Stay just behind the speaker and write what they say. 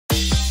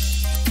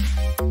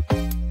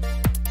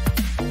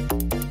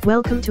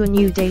Welcome to a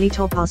new Daily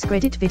Top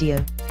Askreddit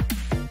video.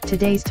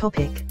 Today's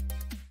topic.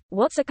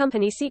 What's a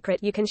company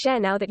secret you can share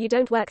now that you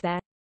don't work there?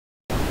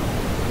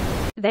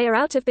 They are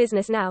out of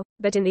business now,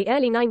 but in the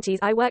early 90s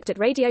I worked at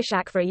Radio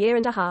Shack for a year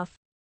and a half.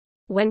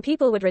 When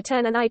people would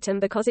return an item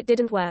because it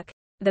didn't work,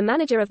 the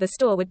manager of the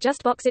store would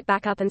just box it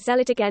back up and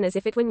sell it again as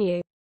if it were new.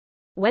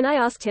 When I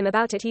asked him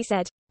about it, he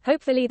said,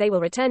 hopefully they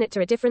will return it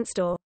to a different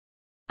store.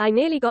 I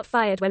nearly got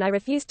fired when I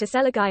refused to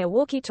sell a guy a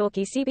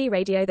walkie-talkie CB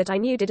radio that I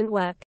knew didn't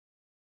work.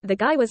 The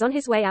guy was on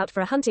his way out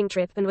for a hunting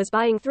trip and was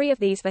buying 3 of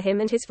these for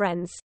him and his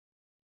friends.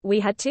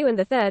 We had 2 and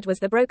the third was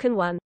the broken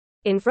one.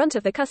 In front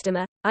of the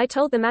customer, I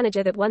told the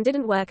manager that one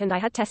didn't work and I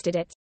had tested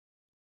it.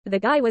 The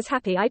guy was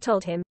happy, I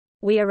told him.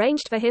 We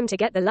arranged for him to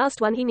get the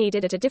last one he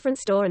needed at a different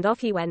store and off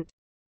he went.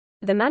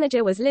 The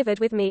manager was livid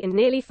with me and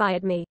nearly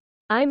fired me.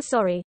 I'm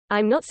sorry,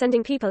 I'm not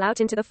sending people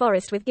out into the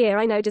forest with gear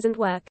I know doesn't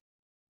work.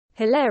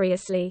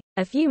 Hilariously,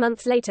 a few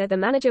months later the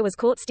manager was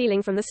caught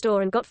stealing from the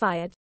store and got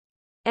fired.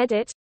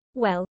 Edit.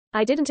 Well,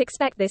 I didn't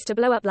expect this to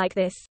blow up like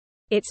this.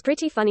 It's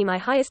pretty funny. My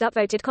highest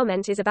upvoted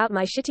comment is about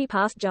my shitty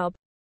past job.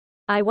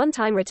 I one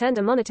time returned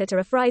a monitor to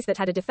a Fry's that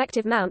had a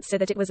defective mount so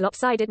that it was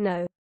lopsided.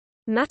 No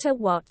matter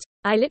what,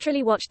 I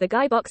literally watched the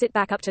guy box it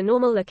back up to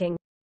normal looking.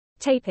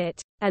 Tape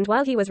it, and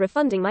while he was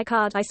refunding my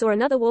card I saw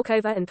another walk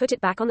over and put it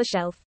back on the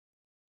shelf.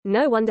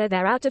 No wonder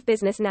they're out of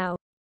business now.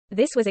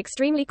 This was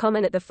extremely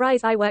common at the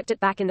Fry's I worked at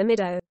back in the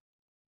mid-0.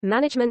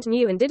 Management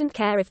knew and didn't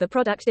care if the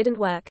product didn't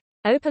work.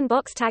 Open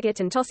box, tag it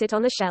and toss it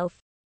on the shelf.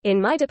 In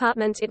my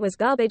department it was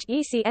garbage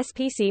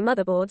ECSPC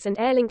motherboards and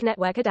Airlink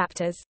network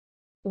adapters,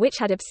 which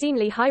had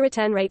obscenely high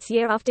return rates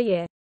year after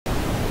year.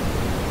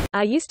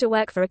 I used to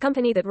work for a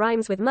company that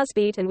rhymes with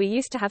Musbeed and we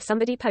used to have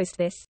somebody post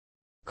this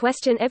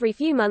question every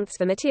few months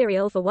for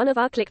material for one of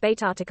our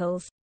clickbait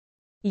articles.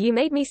 You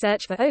made me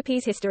search for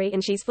OP's history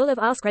and she's full of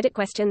Askreddit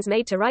questions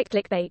made to write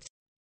clickbait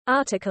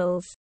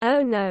articles.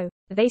 Oh no,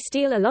 they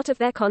steal a lot of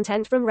their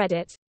content from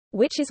Reddit,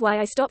 which is why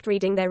I stopped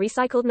reading their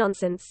recycled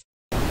nonsense.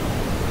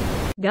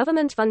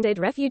 Government-funded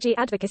refugee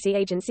advocacy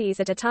agencies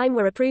at a time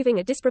were approving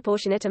a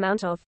disproportionate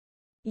amount of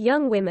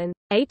young women,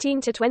 18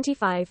 to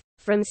 25,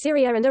 from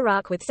Syria and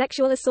Iraq with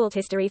sexual assault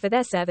history for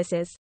their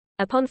services.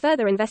 Upon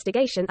further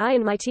investigation, I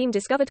and my team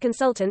discovered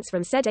consultants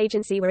from said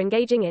agency were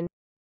engaging in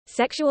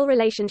sexual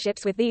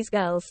relationships with these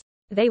girls.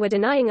 They were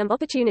denying them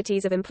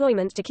opportunities of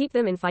employment to keep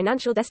them in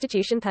financial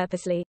destitution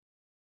purposely.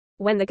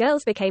 When the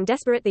girls became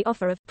desperate, the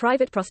offer of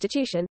private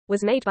prostitution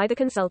was made by the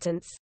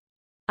consultants.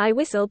 I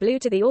whistle blew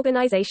to the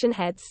organization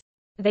heads.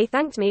 They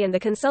thanked me and the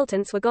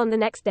consultants were gone the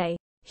next day.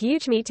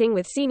 Huge meeting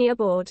with senior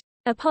board.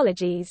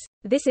 Apologies.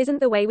 This isn't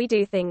the way we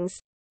do things.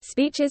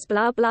 Speeches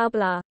blah blah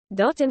blah.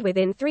 And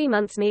within 3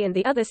 months me and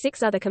the other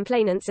 6 other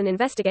complainants and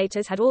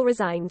investigators had all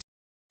resigned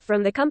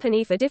from the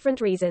company for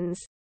different reasons.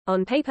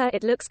 On paper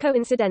it looks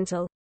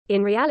coincidental.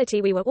 In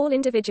reality we were all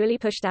individually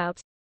pushed out.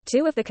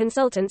 2 of the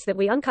consultants that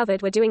we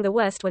uncovered were doing the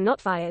worst were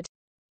not fired.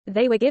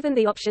 They were given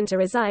the option to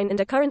resign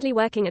and are currently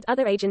working at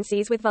other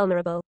agencies with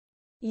vulnerable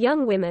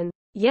young women.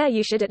 Yeah,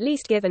 you should at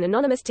least give an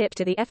anonymous tip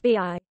to the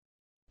FBI.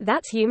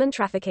 That's human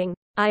trafficking.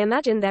 I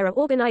imagine there are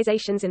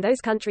organizations in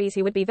those countries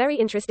who would be very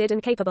interested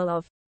and capable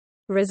of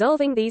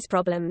resolving these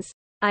problems.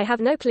 I have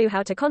no clue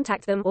how to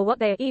contact them or what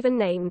they are even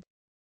named.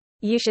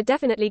 You should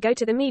definitely go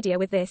to the media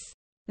with this.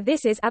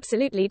 This is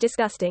absolutely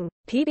disgusting.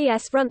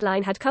 PBS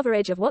Frontline had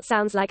coverage of what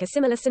sounds like a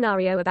similar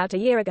scenario about a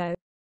year ago.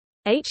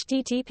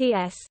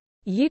 https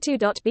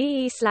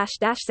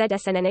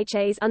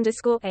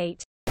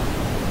u2.be/ZSNNHAs_8.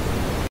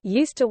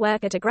 Used to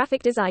work at a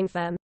graphic design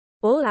firm.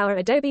 All our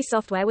Adobe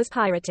software was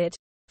pirated.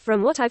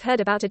 From what I've heard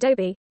about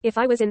Adobe, if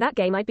I was in that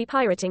game I'd be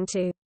pirating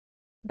too.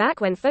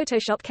 Back when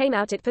Photoshop came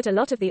out it put a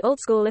lot of the old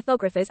school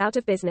lithographers out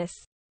of business.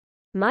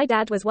 My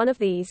dad was one of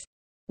these.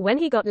 When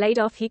he got laid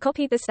off he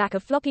copied the stack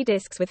of floppy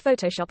disks with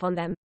Photoshop on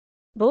them,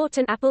 bought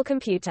an Apple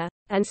computer,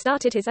 and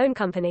started his own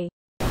company.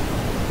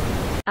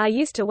 I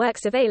used to work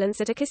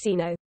surveillance at a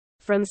casino.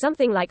 From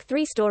something like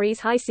 3 stories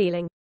high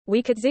ceiling.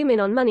 We could zoom in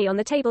on money on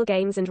the table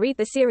games and read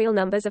the serial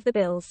numbers of the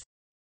bills.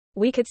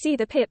 We could see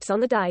the pips on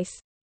the dice.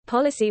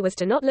 Policy was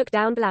to not look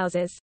down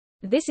blouses.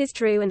 This is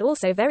true and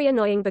also very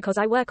annoying because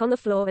I work on the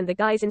floor and the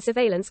guys in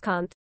surveillance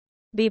can't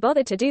be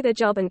bothered to do the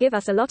job and give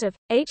us a lot of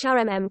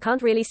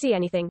can't really see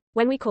anything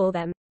when we call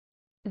them.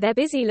 They're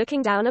busy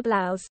looking down a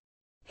blouse.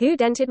 Who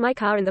dented my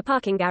car in the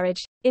parking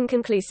garage?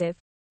 Inconclusive.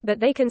 But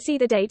they can see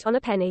the date on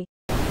a penny.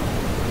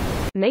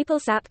 Maple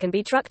sap can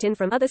be trucked in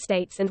from other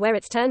states and where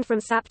it's turned from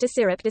sap to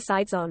syrup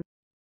decides on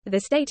the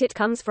state it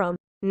comes from,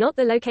 not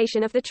the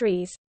location of the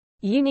trees.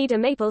 You need a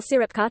maple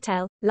syrup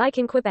cartel, like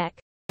in Quebec.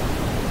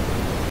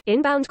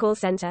 Inbound call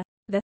center.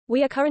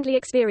 We are currently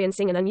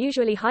experiencing an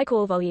unusually high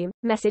call volume.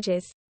 Message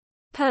is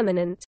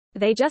permanent.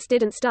 They just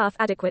didn't staff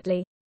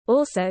adequately.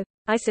 Also,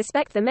 I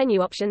suspect the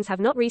menu options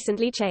have not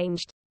recently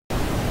changed.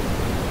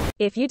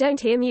 If you don't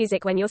hear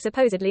music when you're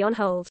supposedly on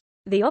hold,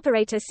 the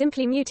operator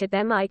simply muted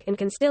their mic and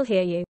can still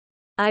hear you.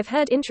 I've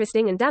heard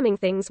interesting and damning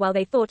things while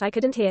they thought I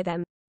couldn't hear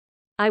them.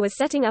 I was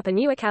setting up a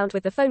new account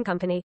with the phone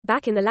company,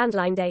 back in the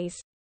landline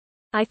days.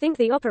 I think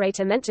the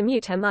operator meant to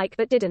mute her mic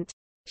but didn't.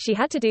 She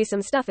had to do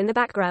some stuff in the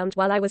background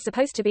while I was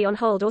supposed to be on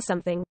hold or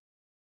something.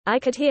 I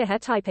could hear her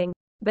typing.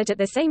 But at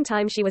the same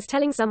time she was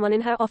telling someone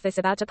in her office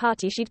about a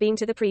party she'd been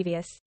to the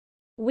previous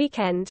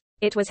weekend.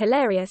 It was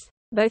hilarious,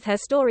 both her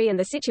story and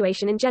the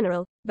situation in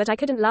general, but I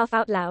couldn't laugh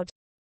out loud.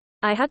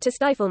 I had to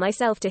stifle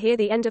myself to hear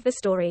the end of the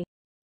story.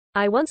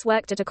 I once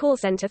worked at a call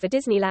center for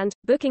Disneyland,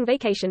 booking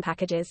vacation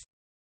packages.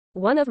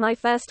 One of my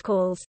first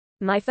calls,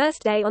 my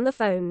first day on the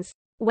phones,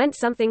 went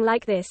something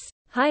like this.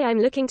 Hi, I'm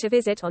looking to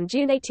visit on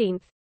June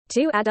 18th.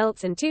 2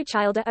 adults and 2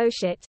 children. Oh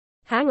shit.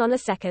 Hang on a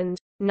second.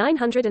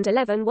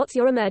 911, what's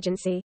your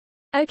emergency?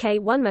 Okay,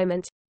 one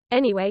moment.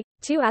 Anyway,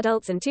 2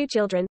 adults and 2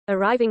 children,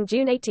 arriving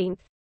June 18th.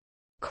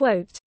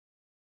 Quote.